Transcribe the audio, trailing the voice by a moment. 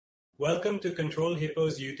Welcome to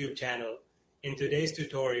Controlhippo's YouTube channel. In today's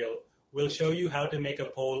tutorial, we'll show you how to make a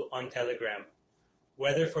poll on Telegram.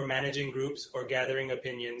 Whether for managing groups or gathering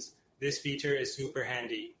opinions, this feature is super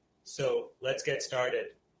handy. So, let's get started.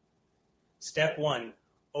 Step 1.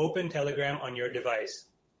 Open Telegram on your device.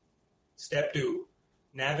 Step 2.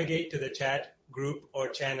 Navigate to the chat, group, or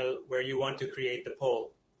channel where you want to create the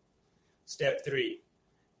poll. Step 3.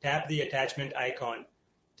 Tap the attachment icon,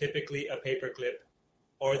 typically a paperclip,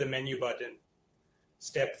 or the menu button.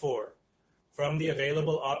 Step 4. From the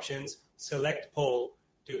available options, select Poll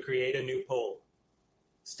to create a new poll.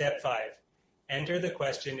 Step 5. Enter the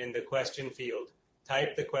question in the question field.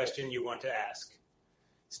 Type the question you want to ask.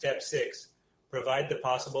 Step 6. Provide the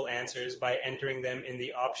possible answers by entering them in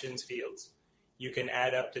the options fields. You can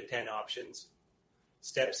add up to 10 options.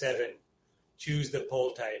 Step 7. Choose the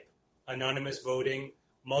poll type: anonymous voting,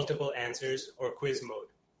 multiple answers, or quiz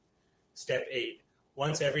mode. Step 8.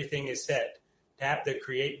 Once everything is set, tap the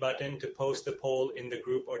Create button to post the poll in the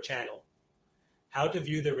group or channel. How to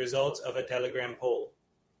view the results of a Telegram poll.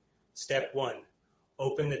 Step 1.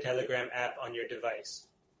 Open the Telegram app on your device.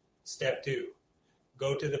 Step 2.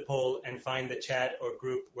 Go to the poll and find the chat or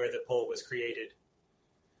group where the poll was created.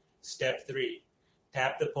 Step 3.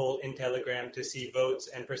 Tap the poll in Telegram to see votes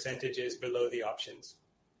and percentages below the options.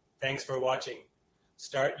 Thanks for watching.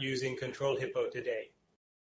 Start using Controlhippo today.